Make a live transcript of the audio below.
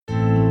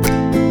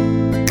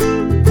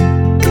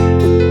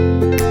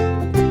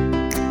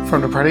From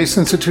the Pardes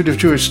Institute of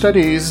Jewish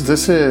Studies,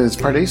 this is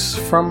Pardes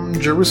from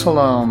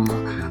Jerusalem.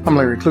 I'm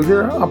Larry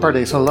Kluger, a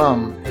Pardes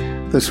alum.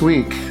 This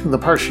week, the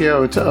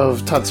Parshiot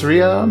of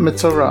Tazria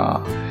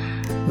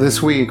Metzorah.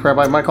 This week,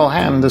 Rabbi Michael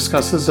Hann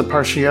discusses the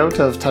Parshiot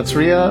of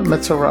Tazria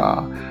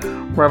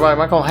Metzorah. Rabbi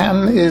Michael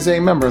Hann is a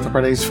member of the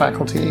Pardes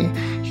faculty.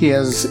 He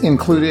has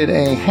included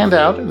a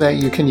handout that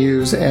you can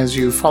use as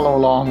you follow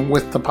along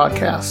with the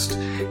podcast.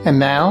 And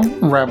now,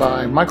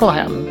 Rabbi Michael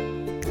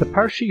Hann. The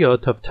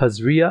Parshiot of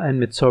Tazria and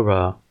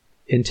Metzorah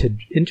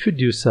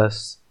introduce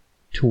us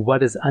to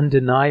what is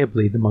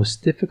undeniably the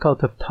most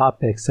difficult of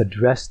topics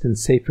addressed in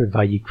Sefer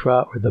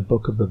Vayikra, or the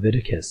Book of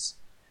Leviticus,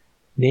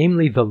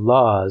 namely the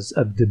laws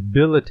of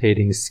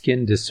debilitating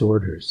skin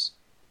disorders.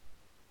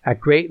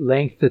 At great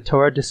length, the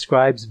Torah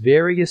describes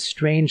various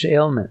strange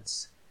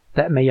ailments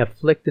that may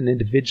afflict an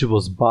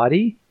individual's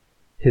body,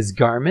 his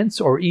garments,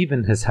 or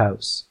even his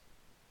house.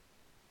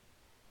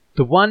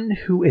 The one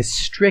who is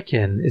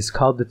stricken is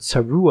called the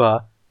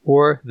Tzarua,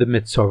 or the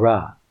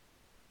Metzorah.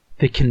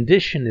 The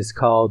condition is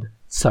called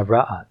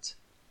Tzara'at.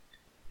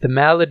 The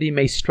malady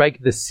may strike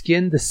the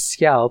skin, the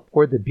scalp,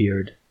 or the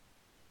beard.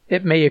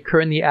 It may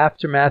occur in the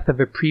aftermath of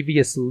a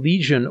previous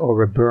lesion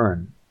or a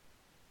burn.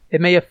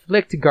 It may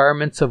afflict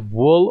garments of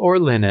wool or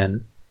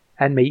linen,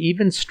 and may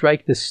even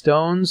strike the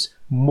stones,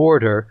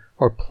 mortar,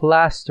 or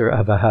plaster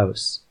of a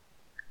house.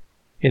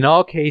 In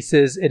all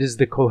cases, it is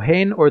the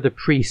Kohen or the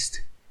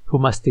priest who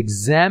must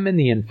examine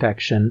the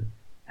infection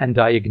and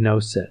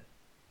diagnose it.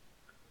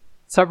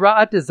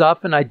 Tzara'at is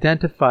often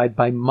identified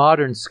by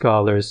modern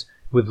scholars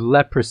with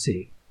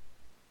leprosy,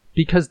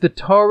 because the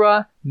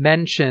Torah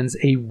mentions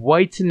a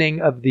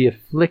whitening of the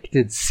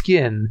afflicted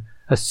skin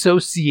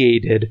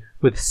associated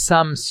with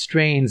some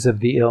strains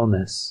of the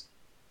illness.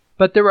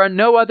 But there are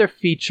no other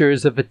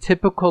features of a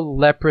typical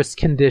leprous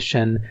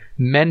condition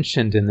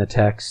mentioned in the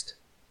text.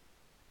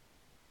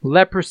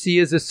 Leprosy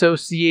is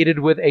associated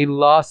with a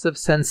loss of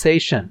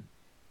sensation,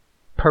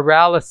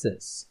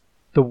 paralysis,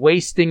 the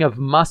wasting of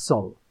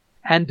muscle,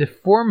 and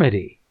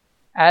deformity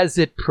as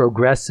it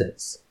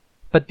progresses.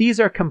 But these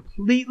are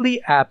completely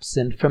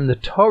absent from the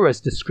Torah's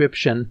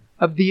description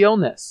of the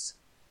illness.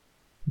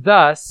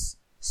 Thus,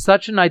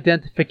 such an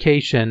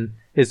identification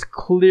is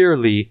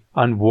clearly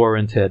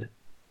unwarranted.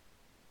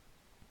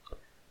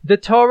 The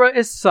Torah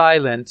is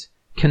silent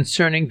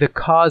concerning the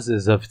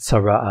causes of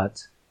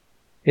Tzara'at.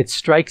 It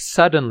strikes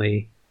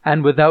suddenly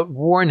and without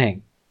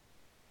warning.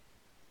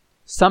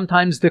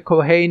 Sometimes the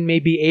Kohen may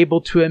be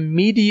able to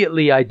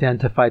immediately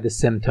identify the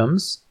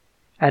symptoms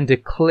and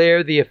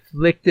declare the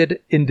afflicted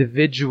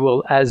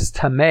individual as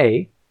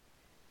tameh,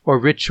 or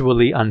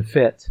ritually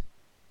unfit.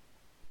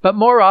 But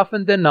more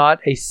often than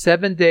not, a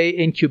 7-day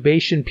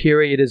incubation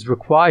period is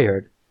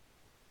required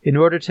in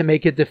order to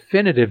make a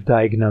definitive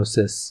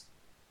diagnosis.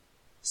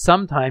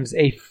 Sometimes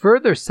a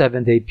further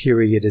 7-day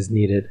period is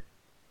needed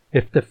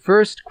if the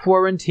first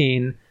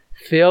quarantine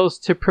fails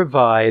to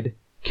provide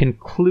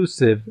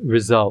conclusive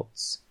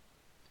results.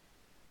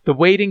 The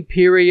waiting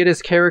period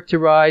is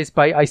characterized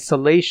by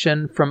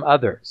isolation from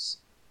others.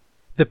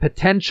 The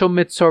potential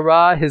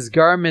Metzorah, his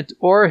garment,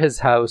 or his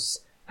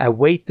house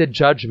await the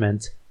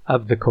judgment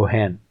of the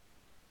Kohen.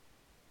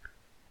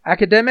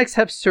 Academics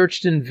have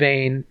searched in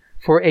vain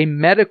for a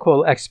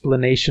medical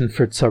explanation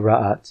for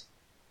Tzara'at,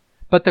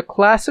 but the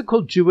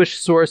classical Jewish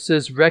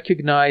sources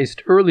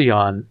recognized early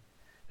on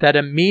that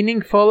a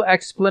meaningful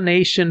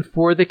explanation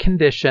for the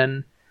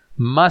condition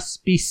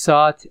must be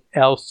sought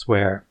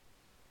elsewhere.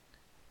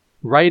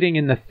 Writing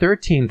in the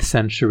 13th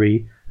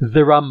century, the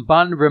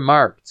Ramban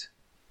remarked,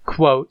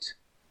 quote,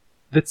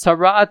 "The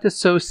tzara'at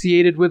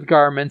associated with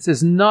garments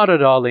is not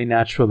at all a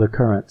natural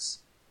occurrence.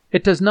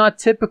 It does not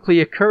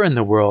typically occur in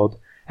the world,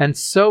 and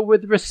so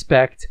with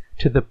respect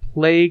to the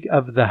plague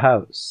of the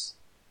house."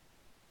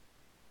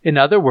 In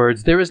other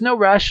words, there is no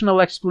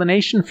rational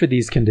explanation for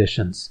these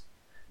conditions,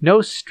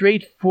 no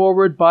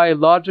straightforward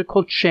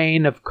biological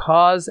chain of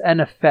cause and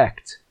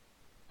effect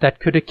that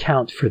could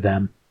account for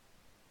them.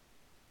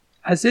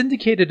 As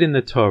indicated in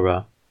the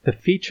Torah, the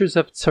features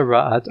of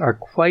Tzara'at are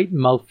quite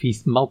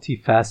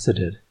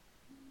multifaceted.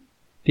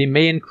 They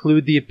may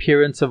include the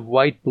appearance of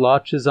white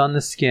blotches on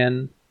the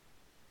skin,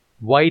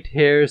 white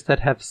hairs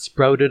that have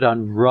sprouted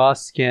on raw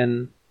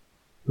skin,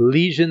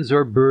 lesions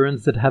or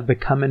burns that have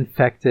become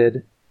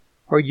infected,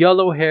 or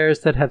yellow hairs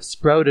that have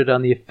sprouted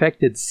on the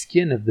affected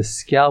skin of the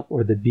scalp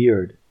or the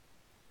beard.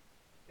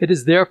 It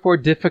is therefore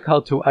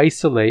difficult to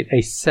isolate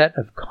a set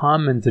of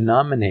common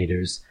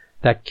denominators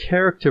that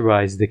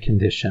characterize the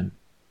condition,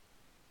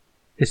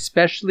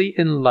 especially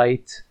in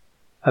light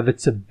of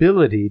its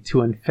ability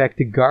to infect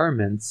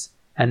garments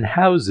and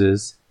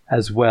houses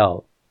as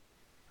well.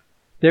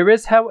 There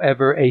is,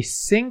 however, a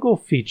single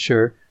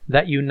feature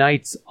that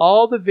unites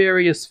all the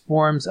various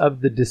forms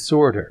of the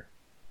disorder.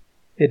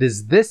 It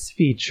is this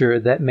feature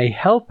that may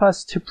help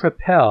us to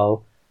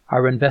propel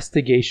our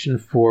investigation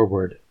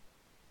forward.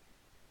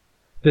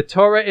 The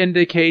Torah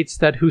indicates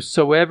that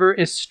whosoever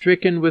is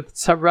stricken with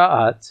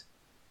tzara'at,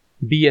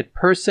 be it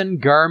person,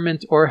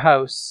 garment, or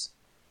house,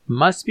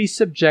 must be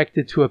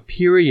subjected to a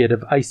period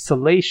of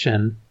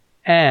isolation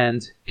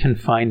and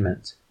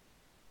confinement.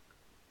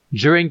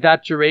 During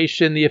that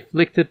duration, the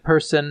afflicted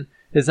person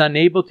is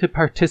unable to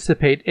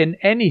participate in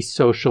any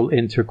social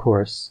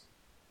intercourse,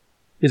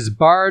 is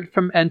barred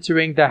from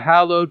entering the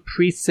hallowed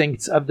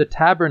precincts of the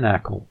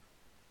tabernacle,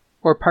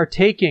 or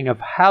partaking of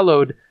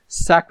hallowed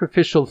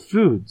sacrificial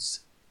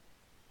foods,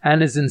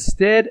 and is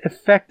instead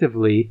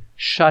effectively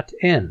shut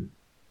in.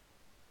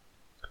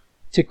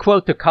 To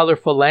quote the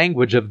colorful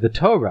language of the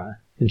Torah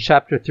in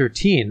chapter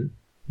 13,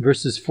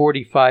 verses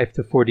 45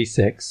 to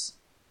 46,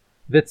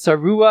 "The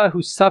tzarua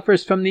who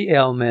suffers from the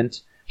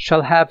ailment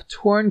shall have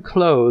torn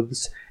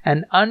clothes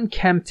and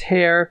unkempt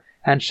hair,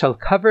 and shall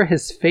cover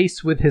his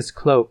face with his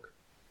cloak.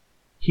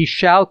 He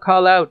shall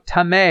call out,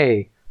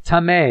 Tameh,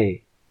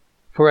 Tameh,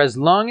 for as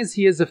long as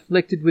he is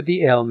afflicted with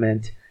the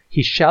ailment,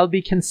 he shall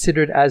be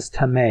considered as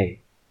Tameh,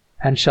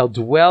 and shall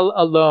dwell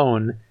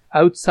alone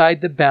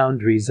outside the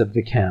boundaries of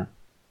the camp."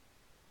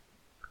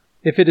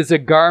 If it is a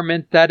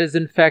garment that is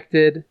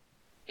infected,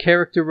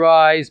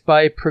 characterized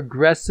by a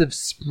progressive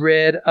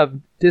spread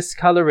of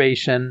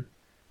discoloration,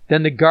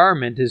 then the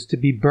garment is to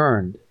be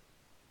burned.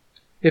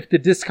 If the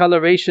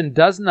discoloration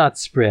does not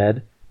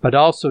spread, but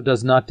also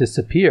does not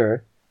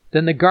disappear,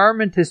 then the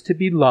garment is to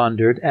be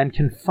laundered and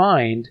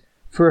confined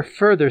for a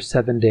further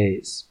 7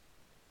 days.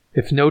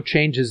 If no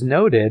change is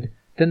noted,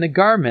 then the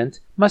garment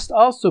must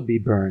also be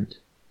burned.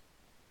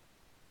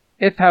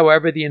 If,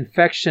 however, the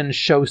infection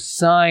shows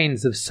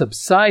signs of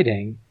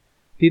subsiding,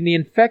 then the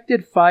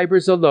infected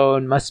fibers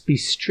alone must be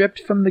stripped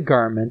from the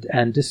garment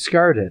and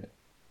discarded.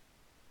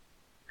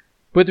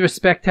 With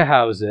respect to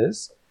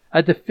houses,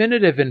 a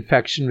definitive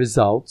infection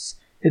results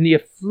in the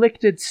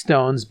afflicted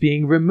stones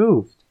being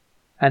removed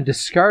and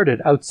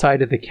discarded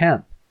outside of the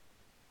camp.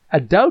 A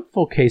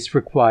doubtful case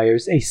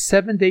requires a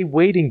 7-day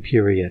waiting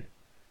period,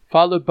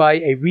 followed by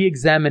a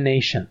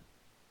re-examination.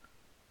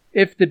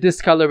 If the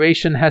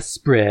discoloration has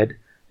spread,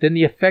 then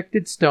the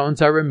affected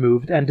stones are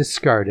removed and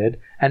discarded,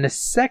 and a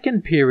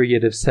second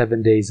period of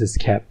 7 days is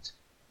kept.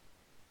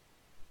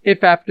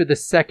 If after the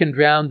second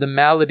round the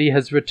malady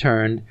has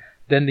returned,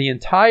 then the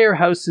entire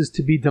house is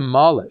to be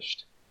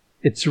demolished.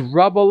 Its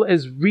rubble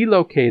is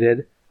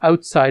relocated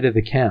outside of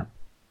the camp.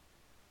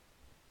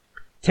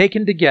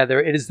 Taken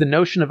together, it is the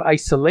notion of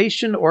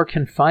isolation or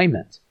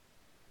confinement,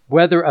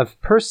 whether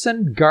of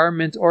person,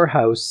 garment, or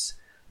house,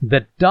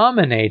 that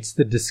dominates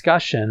the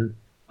discussion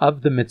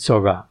of the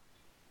Mitzorah.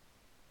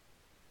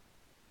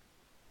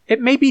 It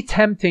may be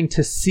tempting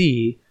to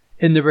see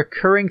in the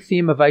recurring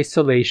theme of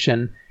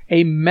isolation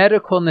a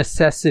medical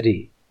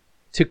necessity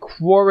to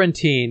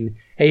quarantine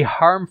a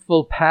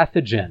harmful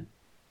pathogen.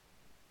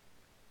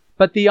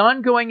 But the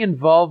ongoing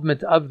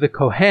involvement of the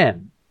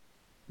Kohen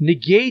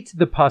negates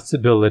the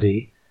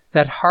possibility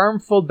that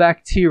harmful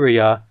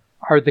bacteria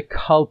are the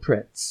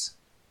culprits.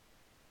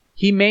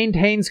 He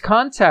maintains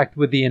contact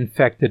with the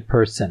infected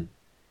person.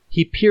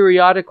 He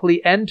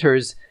periodically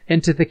enters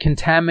into the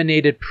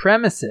contaminated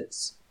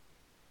premises.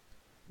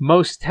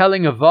 Most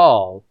telling of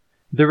all,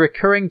 the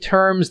recurring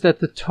terms that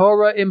the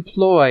Torah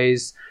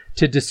employs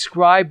to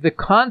describe the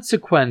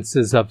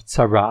consequences of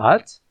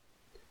tzara'at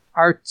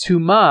are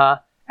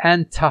tumah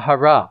and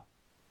tahara.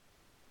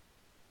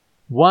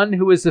 One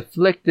who is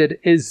afflicted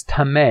is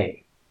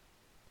tameh.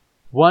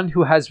 One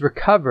who has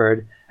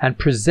recovered and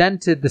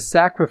presented the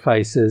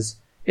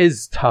sacrifices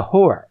is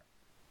tahor.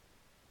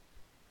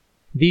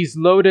 These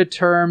loaded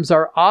terms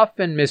are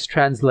often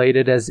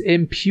mistranslated as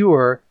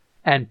impure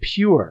and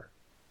pure,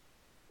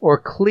 or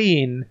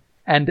clean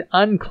and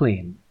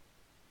unclean,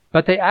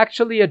 but they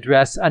actually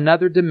address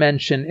another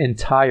dimension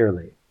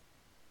entirely.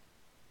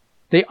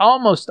 They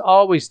almost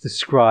always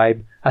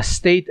describe a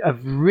state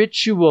of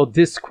ritual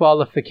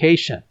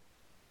disqualification,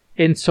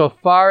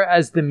 insofar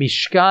as the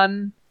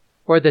Mishkan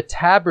or the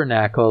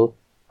tabernacle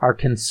are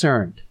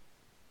concerned.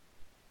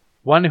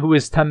 One who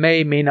is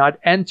tameh may not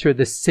enter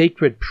the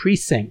sacred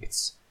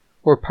precincts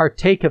or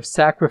partake of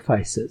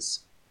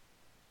sacrifices.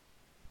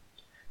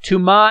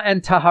 Tumah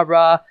and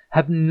tahara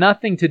have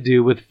nothing to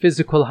do with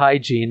physical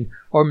hygiene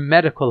or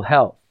medical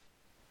health.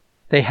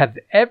 They have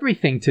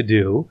everything to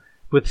do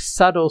with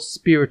subtle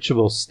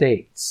spiritual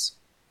states.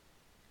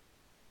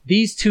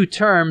 These two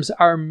terms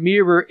are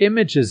mirror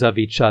images of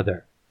each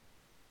other.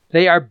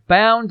 They are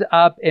bound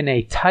up in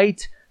a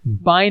tight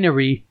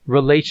binary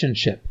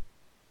relationship,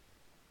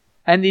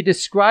 and they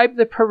describe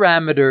the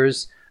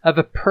parameters of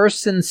a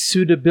person's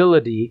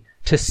suitability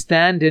to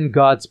stand in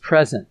God's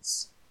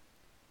presence.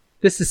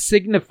 This is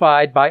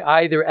signified by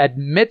either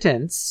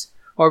admittance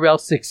or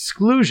else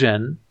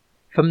exclusion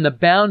from the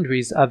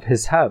boundaries of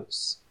his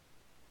house.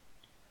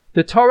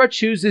 The Torah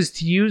chooses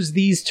to use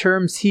these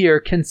terms here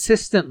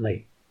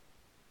consistently.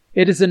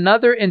 It is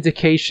another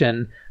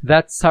indication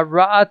that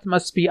tzara'at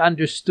must be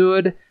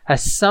understood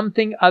as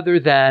something other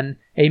than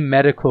a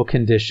medical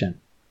condition.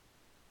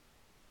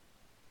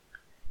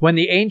 When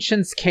the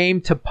ancients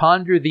came to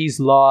ponder these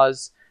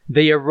laws,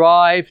 they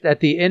arrived at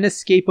the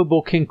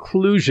inescapable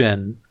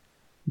conclusion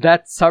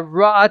that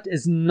tzara'at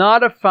is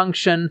not a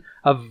function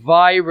of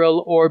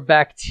viral or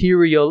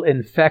bacterial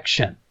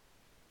infection,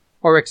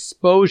 or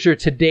exposure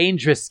to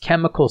dangerous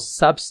chemical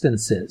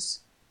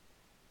substances.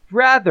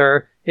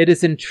 Rather, it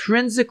is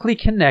intrinsically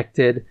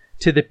connected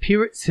to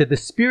the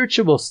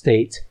spiritual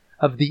state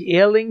of the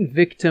ailing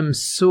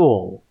victim's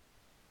soul.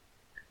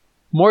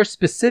 More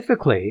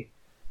specifically,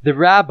 the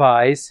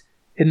rabbis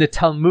in the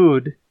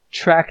Talmud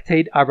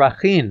Tractate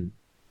Arachin,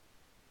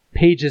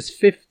 pages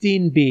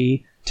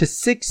 15b to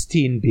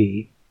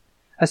 16b,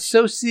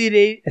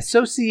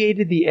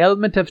 associated the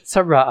ailment of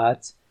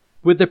tzara'at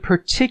with a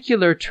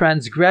particular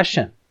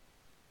transgression,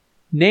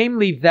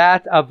 namely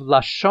that of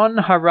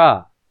lashon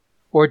hara,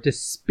 or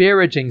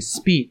disparaging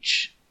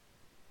speech.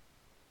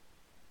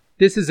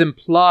 This is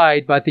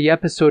implied by the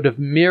episode of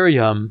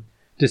Miriam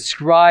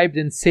described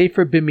in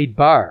Sefer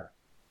Bimidbar,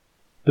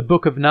 the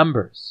book of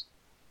Numbers,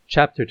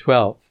 chapter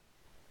 12.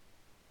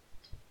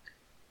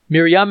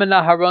 Miriam and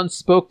Aharon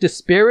spoke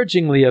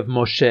disparagingly of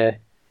Moshe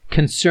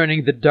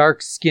concerning the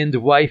dark-skinned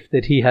wife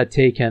that he had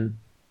taken.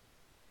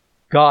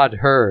 God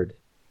heard.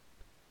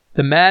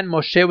 The man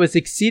Moshe was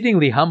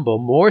exceedingly humble,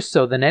 more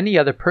so than any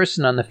other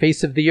person on the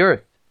face of the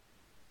earth.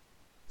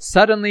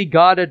 Suddenly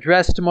God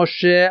addressed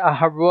Moshe,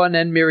 Aharon,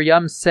 and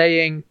Miriam,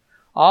 saying,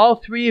 "All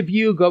three of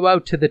you go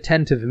out to the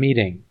tent of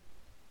meeting."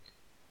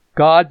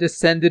 God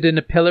descended in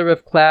a pillar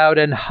of cloud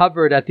and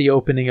hovered at the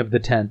opening of the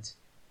tent.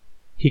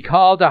 He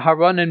called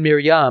Aharon and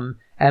Miriam,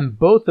 and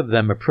both of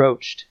them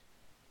approached.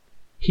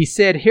 He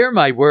said, "Hear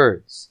my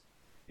words.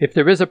 If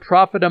there is a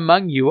prophet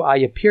among you, I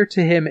appear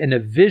to him in a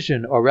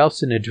vision or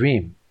else in a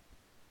dream.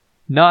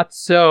 Not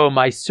so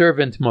my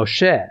servant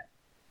Moshe,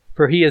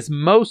 for he is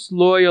most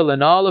loyal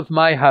in all of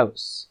my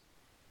house.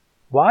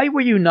 Why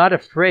were you not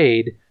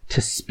afraid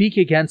to speak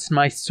against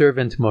my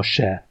servant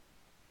Moshe?"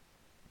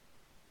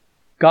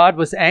 God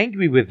was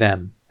angry with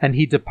them, and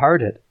he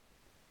departed.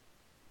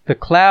 The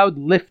cloud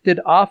lifted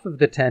off of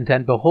the tent,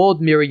 and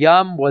behold,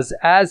 Miriam was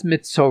as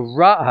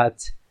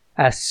mitzora'at,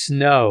 as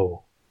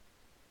snow.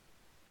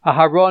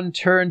 Aharon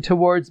turned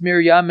towards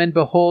Miriam, and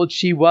behold,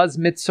 she was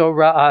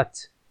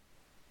mitzora'at.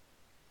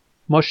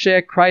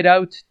 Moshe cried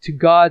out to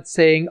God,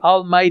 saying,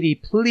 "Almighty,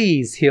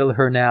 please heal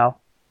her now."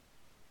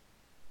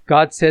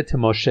 God said to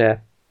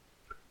Moshe,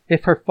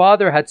 "If her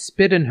father had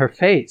spit in her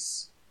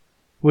face,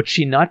 would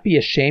she not be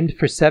ashamed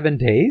for 7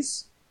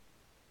 days?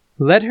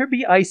 Let her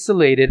be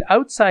isolated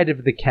outside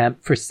of the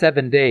camp for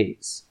 7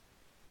 days,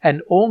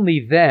 and only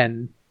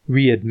then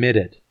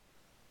readmitted."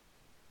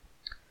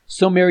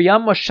 So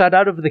Miriam was shut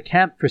out of the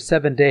camp for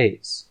 7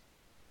 days,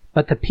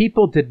 but the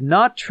people did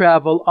not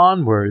travel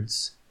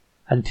onwards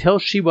until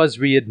she was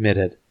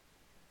readmitted.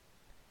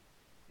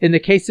 In the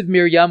case of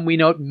Miriam, we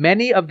note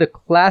many of the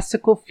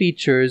classical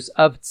features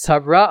of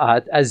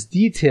tzara'at as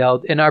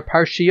detailed in our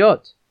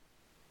parshiot.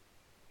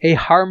 A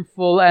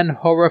harmful and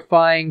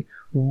horrifying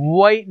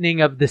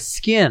whitening of the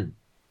skin,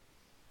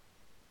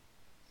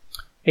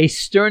 a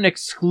stern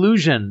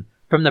exclusion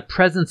from the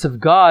presence of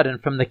God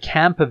and from the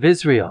camp of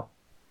Israel.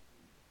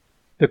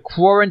 The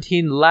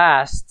quarantine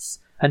lasts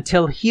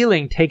until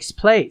healing takes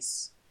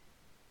place,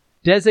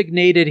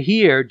 designated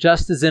here,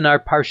 just as in our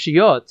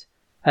parshiot,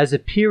 as a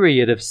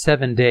period of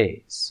 7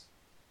 days.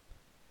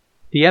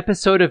 The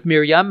episode of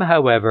Miriam,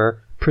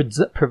 however,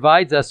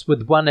 provides us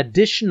with one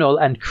additional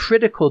and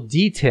critical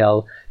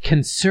detail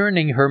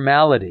concerning her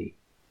malady.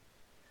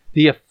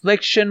 The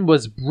affliction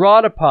was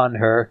brought upon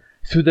her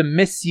through the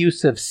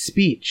misuse of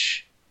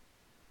speech,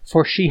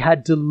 for she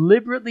had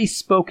deliberately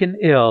spoken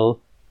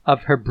ill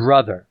of her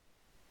brother.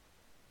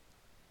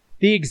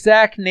 The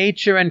exact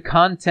nature and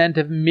content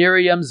of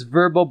Miriam's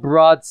verbal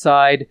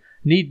broadside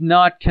need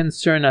not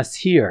concern us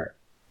here.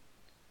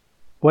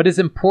 What is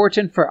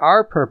important for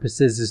our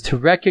purposes is to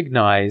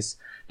recognize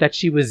that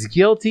she was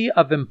guilty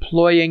of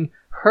employing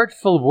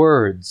hurtful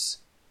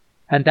words,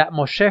 and that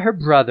Moshe, her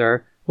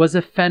brother, was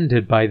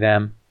offended by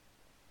them.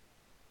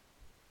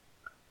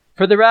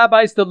 For the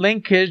rabbis, the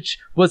linkage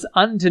was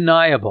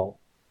undeniable,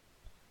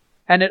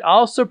 and it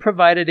also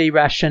provided a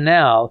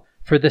rationale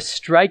for the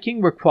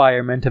striking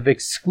requirement of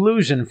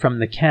exclusion from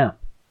the camp.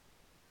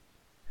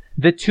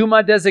 The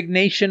Tumah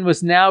designation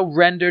was now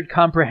rendered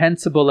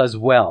comprehensible as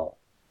well,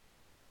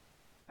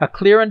 a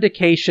clear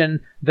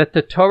indication that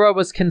the Torah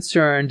was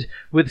concerned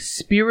with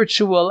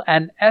spiritual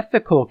and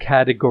ethical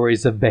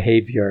categories of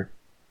behavior,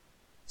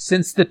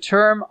 since the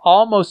term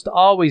almost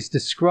always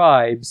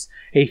describes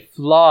a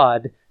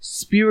flawed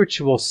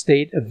spiritual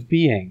state of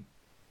being.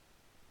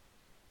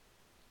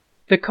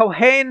 The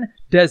Kohen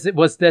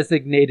was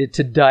designated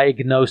to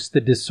diagnose the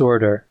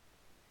disorder,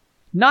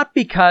 not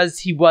because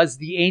he was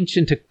the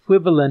ancient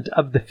equivalent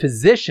of the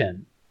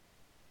physician,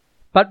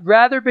 but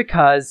rather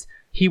because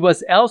he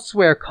was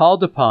elsewhere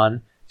called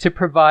upon to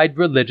provide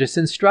religious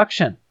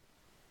instruction,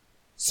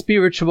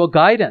 spiritual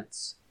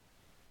guidance,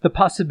 the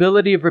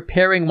possibility of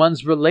repairing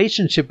one's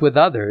relationship with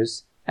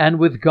others and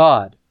with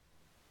God.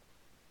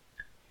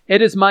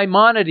 It is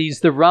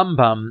Maimonides, the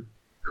Rambam,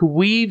 who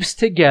weaves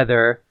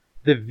together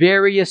the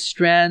various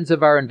strands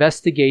of our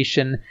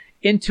investigation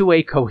into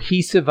a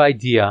cohesive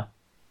idea,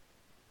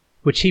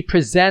 which he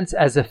presents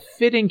as a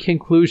fitting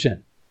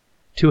conclusion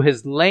to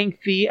his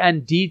lengthy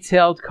and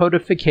detailed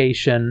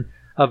codification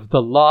of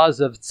the laws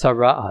of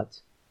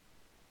Tzara'at.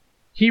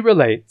 He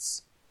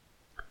relates,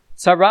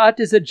 Tzara'at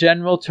is a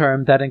general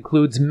term that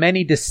includes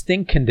many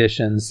distinct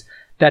conditions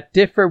that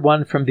differ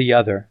one from the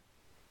other.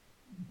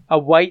 A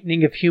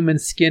whitening of human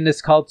skin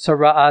is called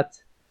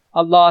Tzara'at.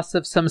 A loss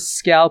of some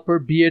scalp or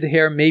beard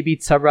hair may be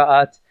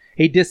Tzara'at.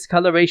 A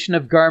discoloration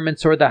of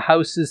garments or the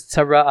house is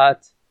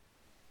Tzara'at.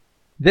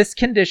 This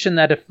condition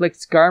that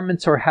afflicts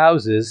garments or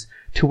houses,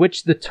 to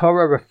which the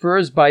Torah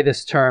refers by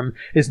this term,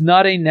 is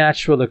not a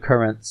natural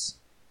occurrence,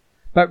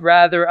 but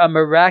rather a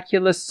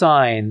miraculous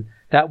sign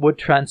that would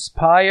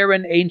transpire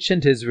in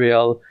ancient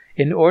Israel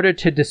in order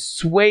to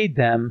dissuade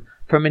them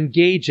from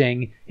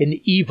engaging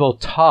in evil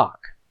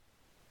talk.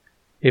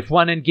 If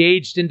one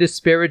engaged in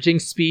disparaging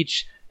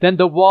speech, then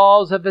the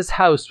walls of his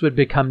house would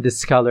become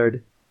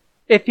discolored.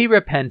 If he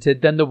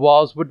repented, then the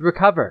walls would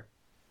recover.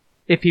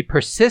 If he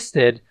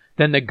persisted,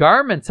 then the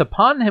garments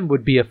upon him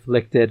would be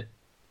afflicted.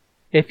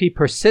 If he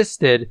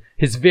persisted,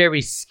 his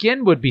very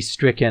skin would be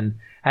stricken,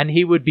 and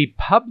he would be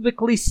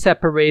publicly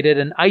separated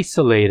and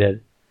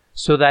isolated,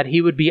 so that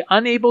he would be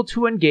unable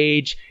to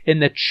engage in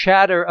the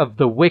chatter of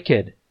the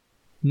wicked,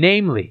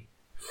 namely,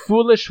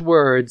 foolish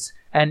words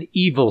and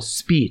evil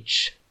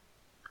speech.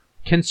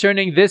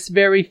 Concerning this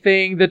very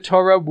thing, the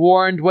Torah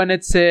warned when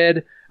it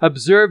said,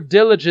 "Observe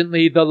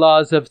diligently the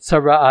laws of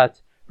Tzara'at.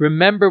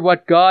 Remember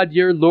what God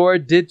your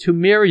Lord did to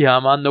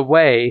Miriam on the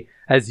way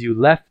as you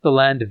left the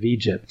land of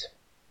Egypt."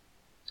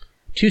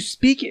 To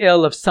speak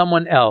ill of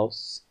someone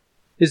else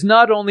is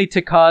not only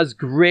to cause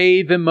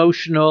grave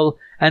emotional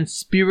and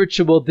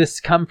spiritual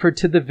discomfort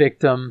to the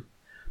victim,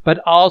 but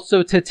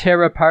also to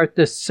tear apart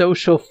the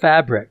social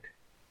fabric.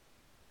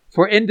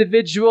 For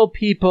individual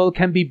people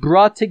can be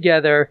brought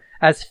together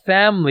as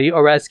family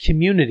or as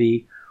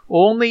community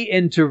only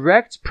in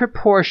direct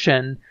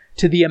proportion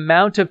to the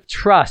amount of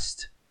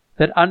trust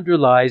that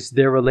underlies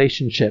their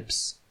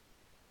relationships.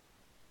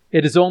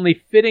 It is only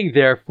fitting,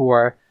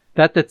 therefore,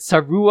 that the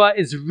tzarua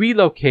is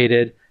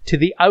relocated to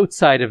the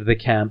outside of the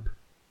camp,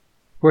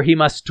 where he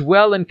must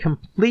dwell in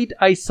complete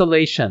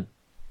isolation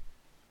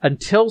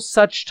until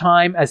such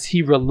time as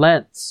he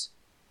relents,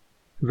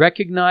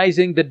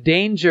 recognizing the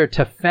danger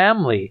to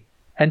family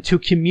and to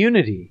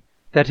community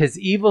that his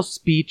evil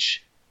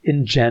speech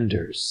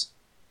engenders.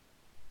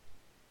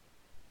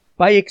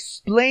 By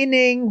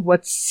explaining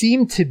what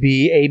seemed to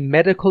be a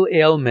medical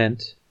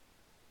ailment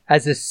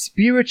as a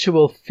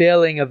spiritual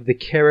failing of the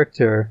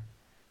character,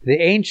 the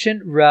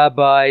ancient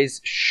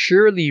rabbis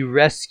surely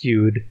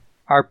rescued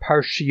our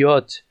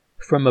parshiot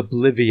from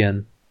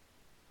oblivion.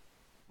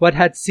 What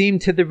had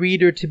seemed to the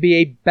reader to be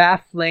a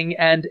baffling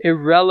and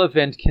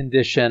irrelevant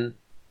condition,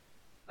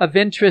 of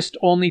interest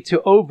only to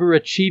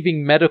overachieving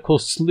medical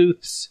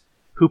sleuths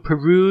who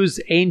peruse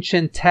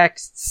ancient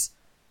texts,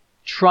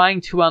 trying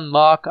to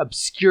unlock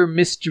obscure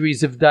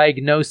mysteries of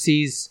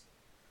diagnoses,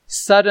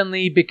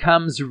 suddenly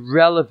becomes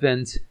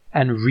relevant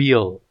and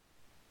real.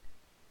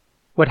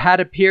 What had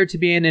appeared to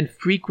be an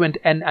infrequent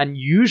and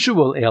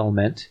unusual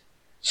ailment,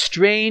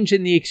 strange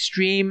in the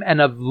extreme and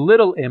of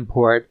little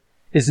import,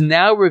 is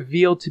now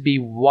revealed to be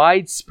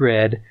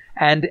widespread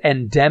and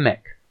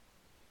endemic.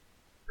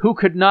 Who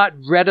could not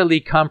readily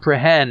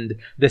comprehend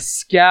the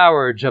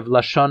scourge of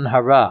Lashon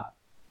Hara?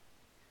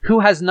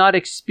 Who has not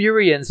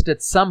experienced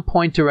at some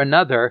point or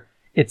another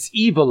its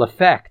evil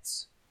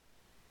effects?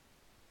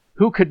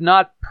 Who could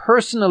not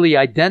personally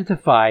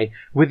identify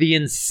with the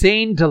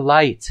insane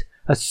delight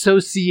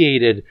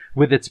associated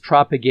with its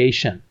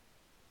propagation?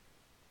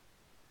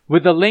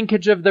 With the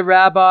linkage of the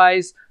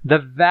rabbis, the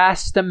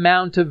vast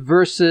amount of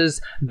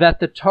verses that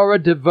the Torah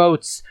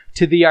devotes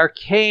to the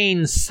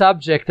arcane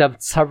subject of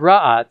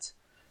Tzara'at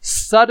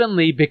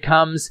suddenly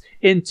becomes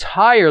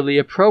entirely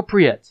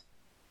appropriate,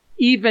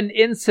 even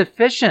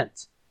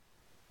insufficient.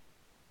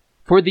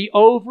 For the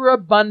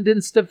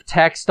overabundance of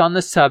text on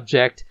the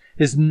subject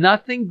is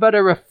nothing but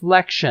a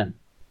reflection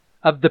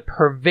of the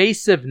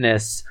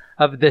pervasiveness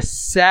of this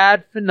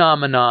sad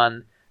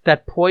phenomenon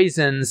that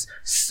poisons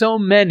so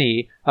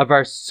many of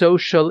our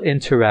social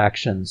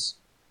interactions.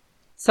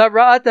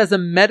 Tzara'at as a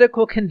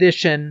medical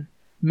condition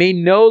may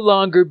no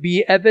longer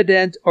be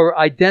evident or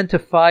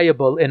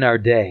identifiable in our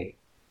day.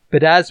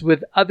 But as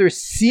with other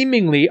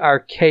seemingly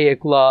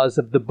archaic laws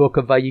of the book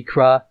of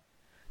Vayikra,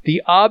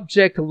 the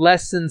object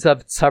lessons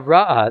of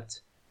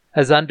Tzara'at,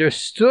 as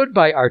understood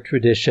by our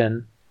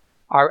tradition,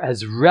 are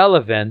as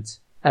relevant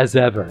as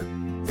ever.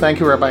 Thank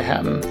you, Rabbi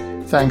Hatton.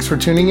 Thanks for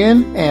tuning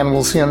in, and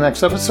we'll see you on the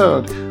next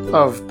episode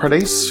of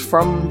Pardes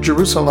from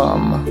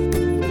Jerusalem.